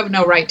 You have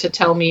no right to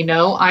tell me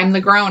no. I'm the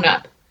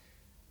grown-up.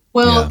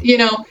 Well,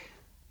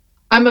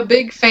 I'm a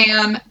big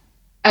fan,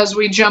 as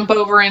we jump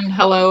over in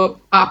Hello,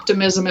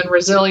 Optimism and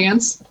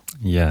Resilience,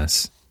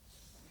 Yes.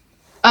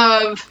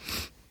 of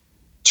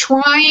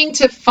trying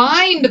to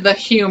find the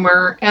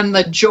humor and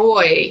the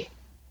joy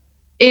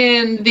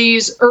in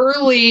these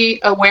early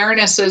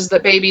awarenesses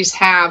that babies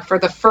have for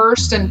the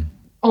first and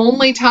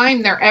only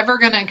time they're ever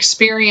going to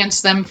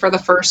experience them for the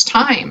first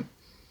time.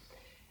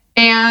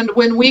 And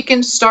when we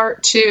can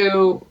start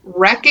to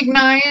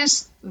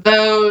recognize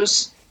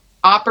those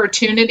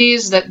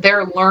opportunities that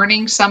they're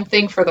learning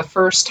something for the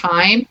first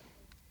time,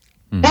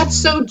 that's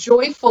so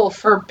joyful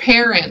for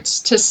parents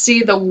to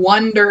see the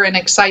wonder and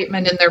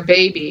excitement in their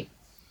baby,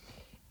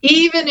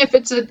 even if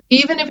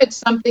it's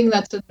something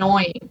that's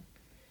annoying.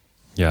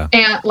 Yeah.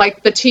 And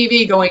like the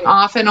TV going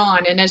off and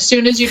on, and as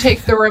soon as you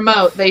take the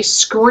remote, they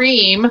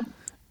scream,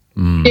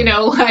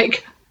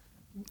 like,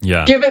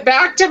 Yeah. give it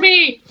back to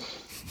me.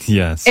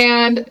 Yes.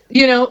 And,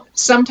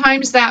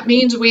 sometimes that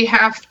means we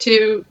have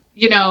to,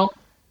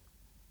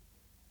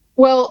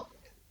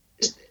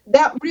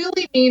 that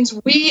really means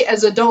we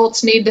as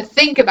adults need to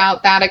think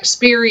about that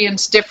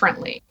experience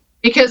differently.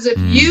 Because if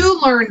you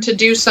learn to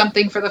do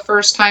something for the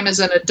first time as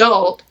an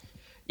adult,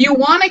 you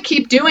want to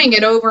keep doing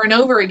it over and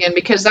over again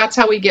because that's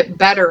how we get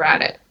better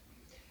at it.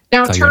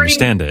 Now, That's how you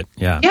understand it.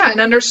 Yeah. Yeah,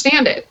 and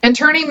understand it. And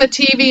turning the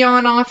TV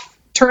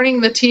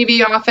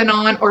off and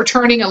on, or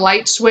turning a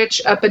light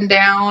switch up and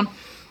down,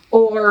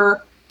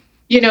 or,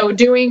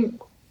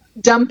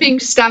 dumping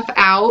stuff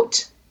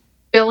out,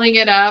 filling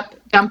it up,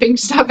 dumping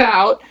stuff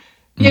out,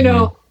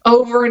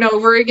 over and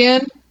over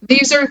again.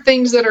 These are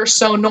things that are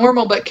so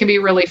normal, but can be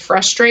really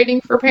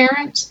frustrating for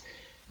parents.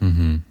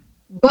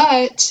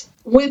 But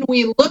when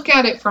we look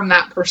at it from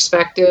that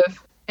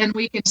perspective, and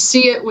we can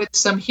see it with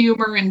some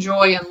humor and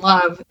joy and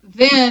love,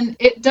 then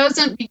it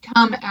doesn't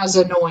become as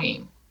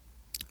annoying.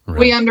 Right.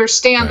 We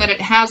understand that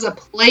it has a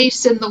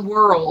place in the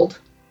world,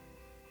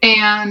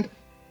 and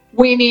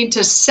we need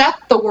to set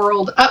the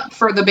world up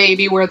for the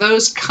baby where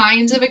those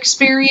kinds of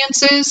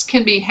experiences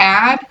can be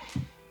had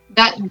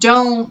that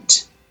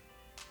don't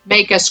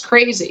make us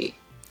crazy.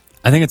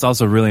 I think it's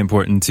also really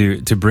important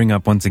to bring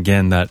up once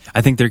again that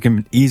I think there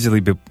can easily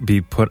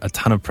be put a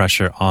ton of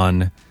pressure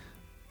on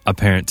a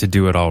parent to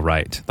do it all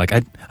right. Like,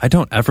 I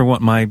don't ever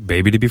want my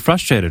baby to be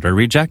frustrated or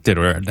rejected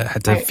or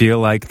to feel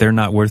like they're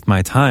not worth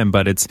my time.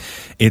 But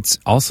it's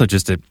also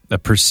just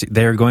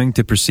they're going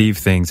to perceive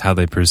things how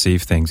they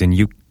perceive things, and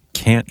you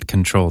can't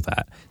control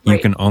that. You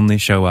can only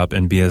show up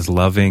and be as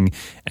loving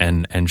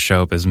and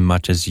show up as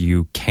much as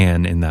you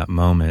can in that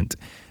moment.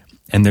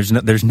 And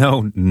there's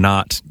no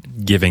not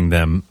giving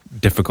them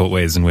difficult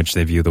ways in which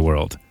they view the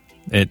world.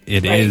 It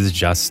is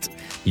just,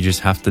 you just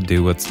have to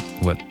do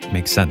what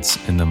makes sense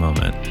in the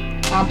moment.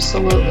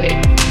 Absolutely.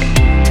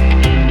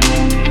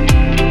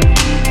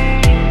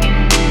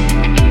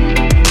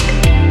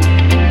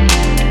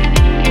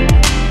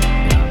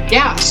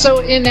 Yeah, so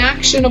in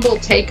actionable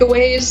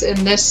takeaways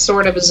in this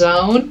sort of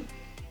zone,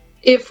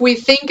 if we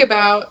think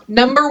about,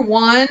 number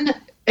one,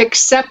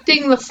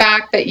 accepting the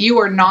fact that you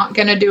are not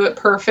going to do it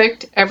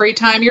perfect every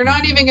time. You're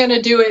not even going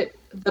to do it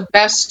the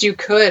best you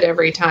could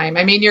every time.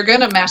 I mean, you're going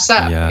to mess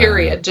up,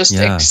 period. Just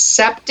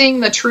accepting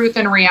the truth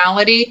and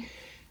reality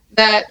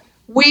that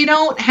we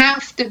don't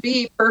have to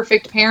be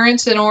perfect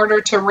parents in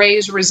order to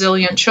raise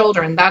resilient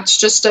children. That's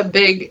just a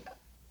big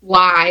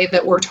lie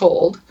that we're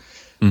told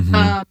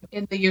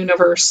in the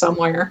universe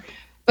somewhere.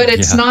 But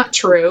it's not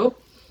true.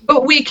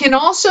 But we can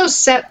also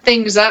set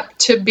things up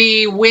to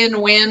be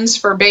win-wins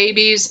for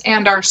babies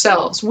and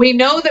ourselves. We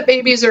know that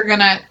babies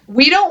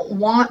we don't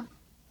want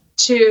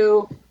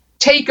to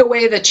take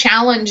away the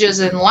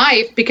challenges in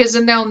life, because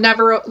then they'll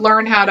never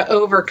learn how to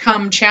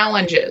overcome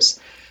challenges.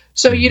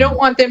 So you don't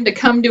want them to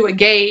come to a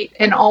gate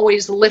and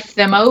always lift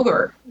them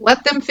over.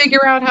 Let them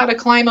figure out how to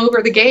climb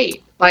over the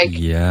gate.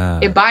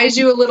 It buys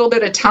you a little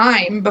bit of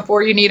time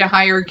before you need a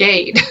higher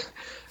gate.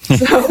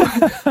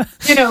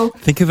 So,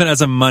 think of it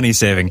as a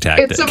money-saving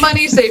tactic. It's a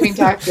money-saving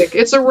tactic.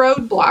 It's a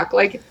roadblock.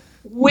 Like,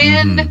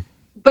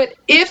 But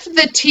if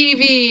the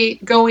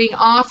TV going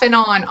off and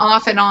on,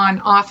 off and on,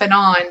 off and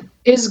on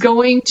is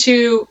going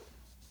to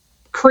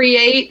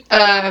create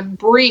a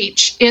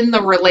breach in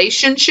the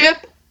relationship,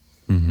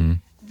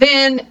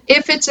 then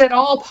if it's at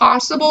all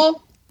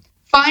possible,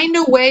 find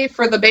a way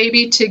for the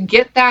baby to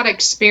get that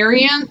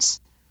experience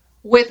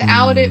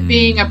without it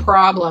being a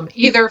problem.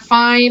 Either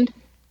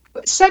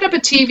set up a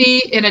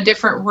TV in a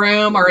different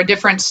room or a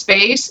different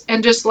space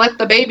and just let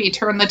the baby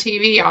turn the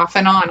TV off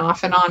and on,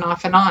 off and on,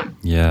 off and on.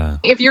 Yeah.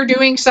 If you're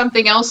doing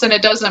something else and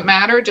it doesn't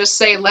matter, just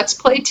say, let's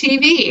play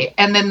TV,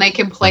 and then they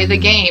can play the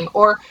game.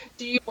 Or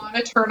do you want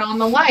to turn on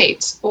the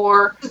lights?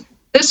 Or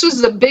this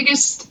was the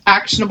biggest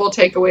actionable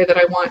takeaway that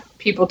I want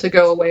people to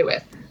go away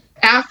with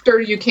after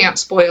you can't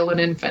spoil an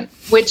infant,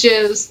 which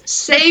is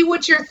say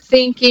what you're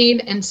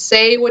thinking and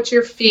say what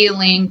you're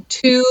feeling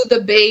to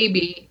the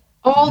baby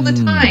all the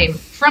time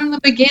from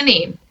the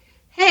beginning.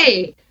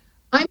 Hey,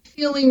 I'm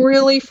feeling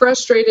really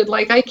frustrated,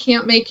 like I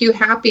can't make you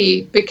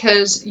happy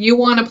because you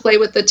want to play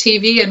with the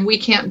TV and we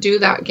can't do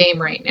that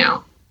game right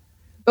now.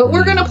 But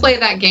we're going to play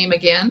that game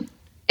again,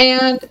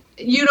 and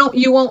you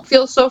won't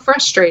feel so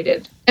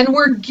frustrated. And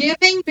we're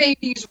giving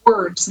babies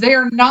words.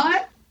 They're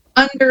not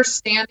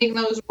understanding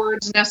those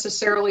words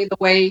necessarily the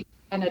way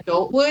an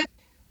adult would,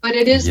 but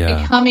it is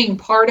becoming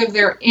part of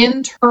their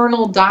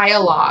internal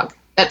dialogue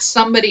that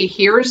somebody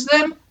hears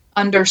them,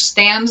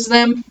 understands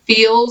them,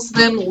 feels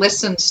them,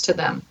 listens to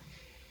them.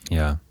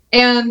 Yeah.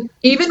 And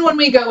even when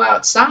we go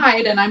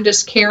outside and I'm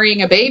just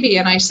carrying a baby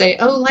and I say,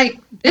 oh, like,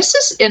 this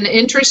is an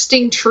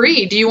interesting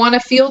tree. Do you want to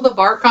feel the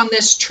bark on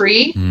this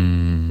tree?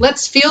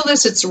 Let's feel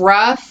this. It's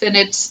rough and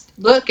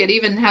it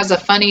even has a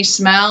funny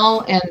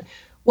smell and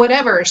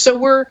whatever. So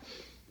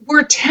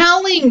we're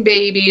telling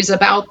babies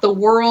about the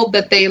world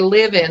that they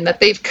live in, that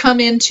they've come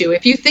into.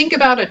 If you think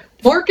about it,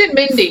 Mork and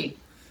Mindy.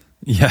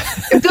 Yeah.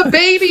 The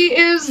baby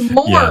is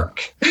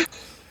Mork. Yeah.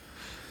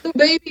 The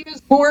baby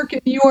is Mork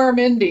and you are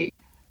Mindy.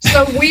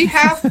 So we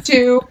have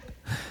to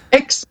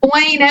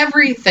explain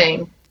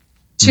everything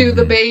to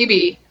the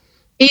baby,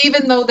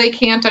 even though they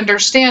can't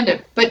understand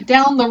it. But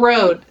down the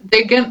road,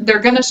 they're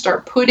going to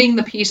start putting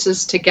the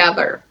pieces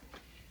together.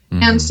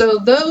 And so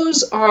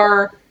those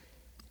are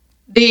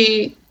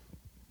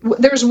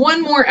there's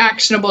one more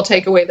actionable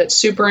takeaway that's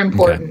super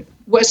important,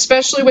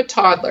 especially with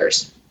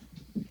toddlers.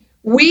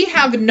 We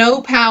have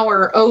no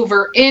power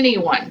over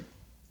anyone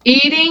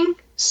eating,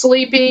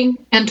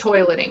 sleeping, and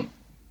toileting.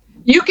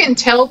 You can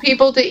tell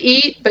people to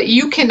eat, but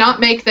you cannot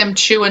make them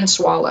chew and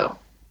swallow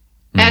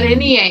at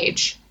any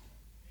age.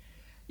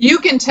 You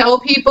can tell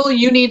people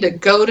you need to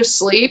go to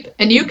sleep,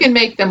 and you can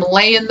make them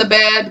lay in the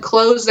bed,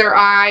 close their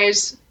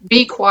eyes,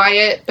 be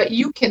quiet, but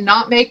you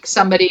cannot make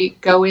somebody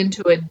go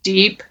into a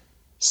deep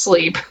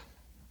sleep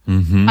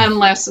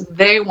unless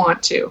they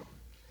want to.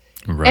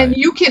 Right. And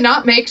you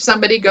cannot make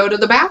somebody go to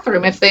the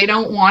bathroom if they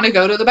don't want to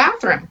go to the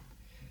bathroom.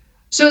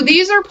 So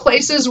these are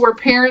places where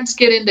parents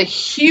get into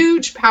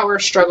huge power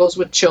struggles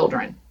with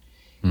children,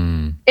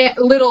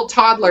 little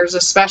toddlers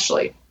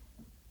especially.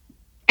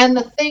 And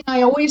the thing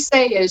I always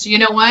say is, you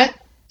know what?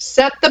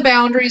 Set the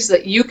boundaries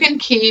that you can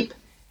keep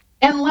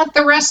and let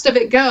the rest of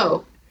it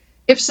go.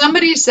 If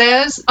somebody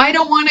says, I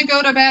don't want to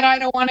go to bed, I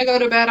don't want to go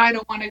to bed, I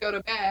don't want to go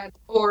to bed,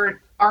 or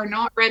are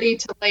not ready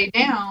to lay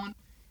down,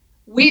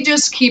 we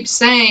just keep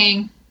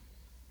saying,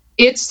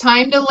 it's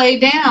time to lay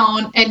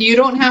down, and you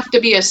don't have to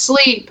be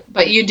asleep,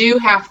 but you do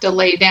have to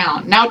lay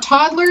down. Now,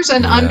 toddlers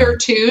and under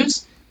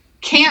twos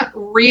can't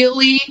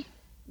really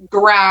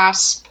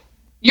grasp.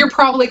 You're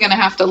probably going to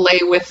have to lay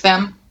with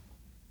them,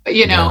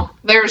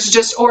 there's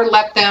just, or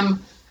let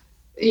them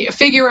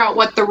figure out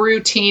what the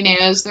routine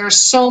is. There's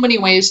so many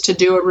ways to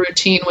do a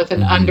routine with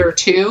an under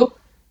two,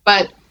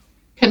 but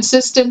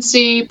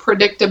consistency,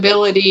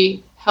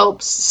 predictability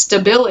helps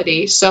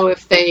stability. So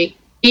if they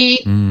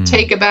eat,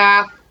 take a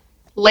bath,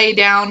 lay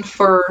down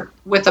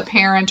with a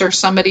parent or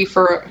somebody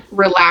for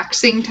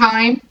relaxing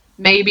time,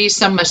 maybe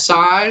some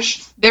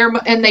massage,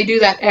 and they do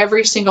that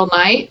every single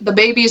night, the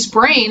baby's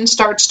brain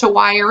starts to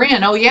wire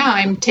in, oh yeah,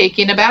 I'm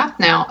taking a bath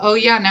now. Oh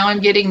yeah, now I'm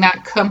getting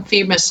that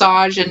comfy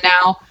massage, and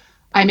now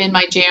I'm in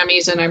my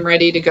jammies and I'm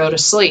ready to go to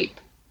sleep.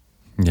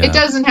 Yeah. It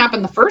doesn't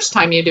happen the first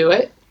time you do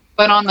it,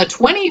 but on the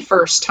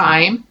 21st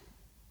time,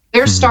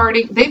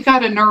 they've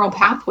got a neural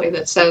pathway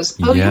that says,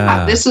 oh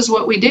yeah, this is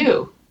what we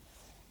do.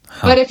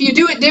 But if you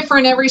do it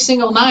different every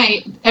single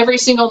night,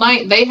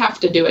 they have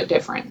to do it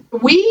different.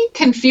 We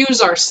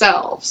confuse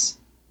ourselves.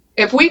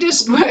 If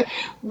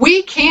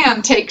we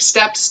can take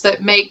steps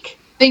that make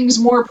things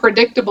more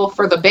predictable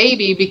for the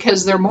baby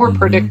because they're more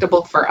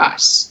predictable for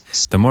us.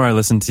 The more I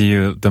listen to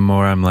you, the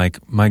more I'm like,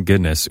 my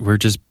goodness, we're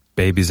just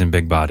babies in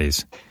big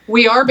bodies.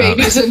 We are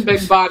babies in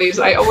big bodies.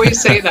 I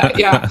always say that.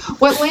 Yeah.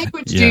 What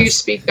language do you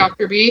speak,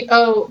 Dr. B?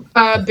 Oh,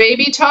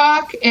 baby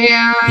talk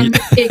and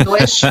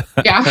English.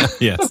 Yeah.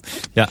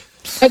 Yes. Yeah.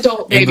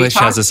 Adult baby English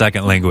talk. Has a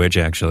second language,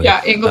 actually.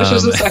 Yeah, English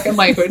is a second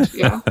language.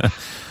 Yeah.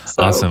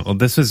 So, awesome. Well,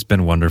 this has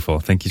been wonderful.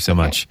 Thank you so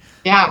much.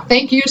 Yeah,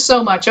 thank you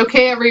so much.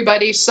 Okay,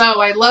 everybody.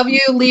 So I love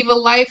you. Leave a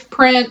life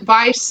print.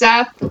 Bye,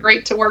 Seth.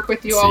 Great to work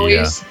with you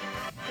always.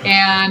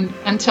 And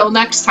until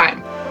next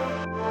time.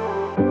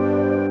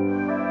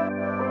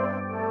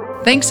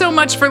 Thanks so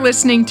much for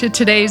listening to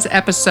today's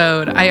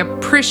episode. I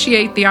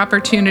appreciate the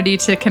opportunity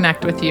to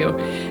connect with you.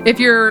 If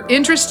you're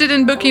interested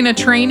in booking a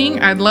training,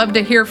 I'd love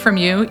to hear from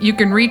you. You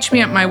can reach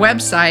me at my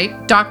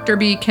website, Dr.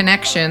 B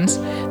Connections.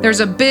 There's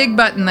a big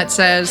button that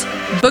says,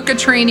 book a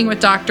training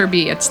with Dr.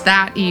 B. It's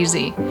that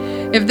easy.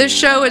 If this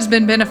show has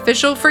been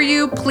beneficial for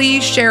you,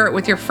 please share it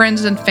with your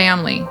friends and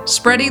family.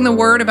 Spreading the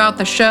word about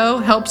the show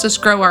helps us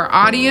grow our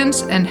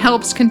audience and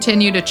helps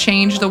continue to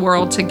change the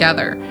world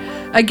together.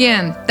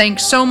 Again,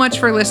 thanks so much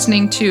for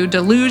listening to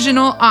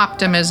Delusional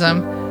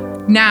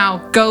Optimism. Now,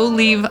 go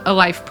leave a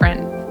life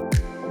print.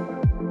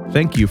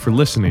 Thank you for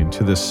listening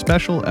to this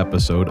special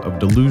episode of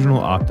Delusional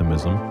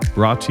Optimism,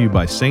 brought to you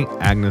by St.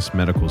 Agnes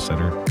Medical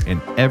Center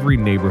and Every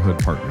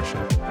Neighborhood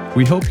Partnership.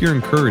 We hope you're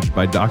encouraged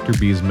by Dr.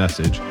 B's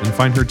message and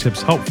find her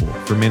tips helpful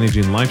for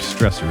managing life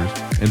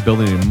stressors and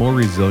building a more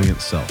resilient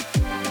self.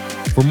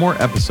 For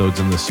more episodes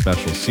in this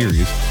special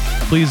series,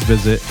 please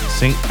visit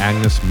St.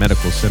 Agnes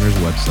Medical Center's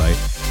website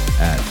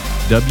at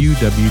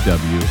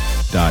www.samc.com.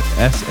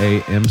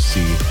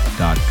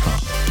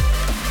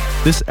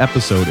 This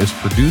episode is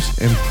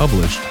produced and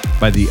published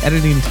by the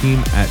editing team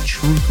at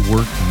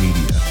Truthwork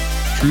Media.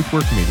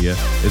 Truthwork Media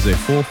is a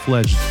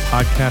full-fledged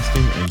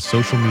podcasting and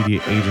social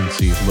media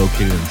agency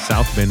located in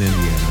South Bend,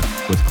 Indiana,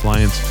 with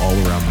clients all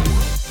around the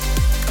world.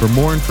 For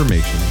more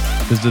information,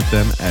 visit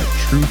them at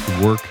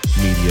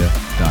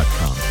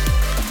truthworkmedia.com.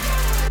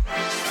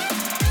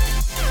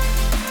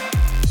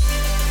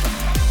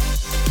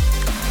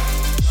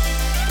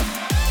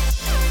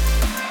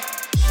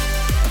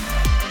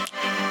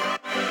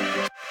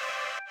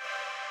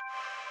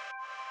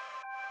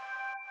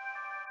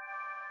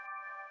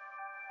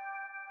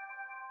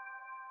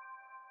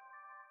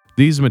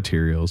 These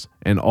materials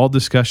and all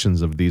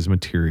discussions of these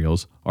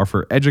materials are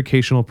for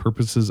educational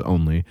purposes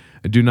only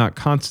and do not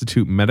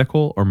constitute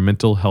medical or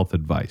mental health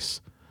advice.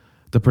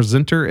 The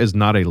presenter is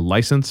not a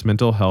licensed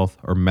mental health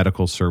or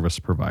medical service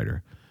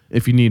provider.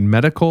 If you need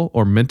medical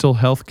or mental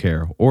health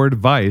care or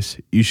advice,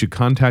 you should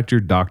contact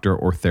your doctor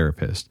or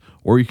therapist,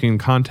 or you can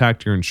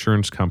contact your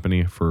insurance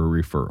company for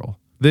a referral.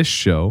 This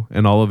show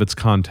and all of its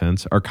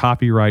contents are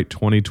copyright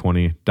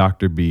 2020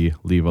 Dr. B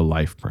Leave a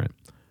Life Print.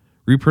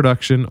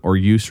 Reproduction or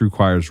use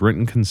requires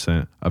written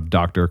consent of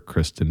Dr.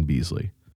 Kristen Beasley.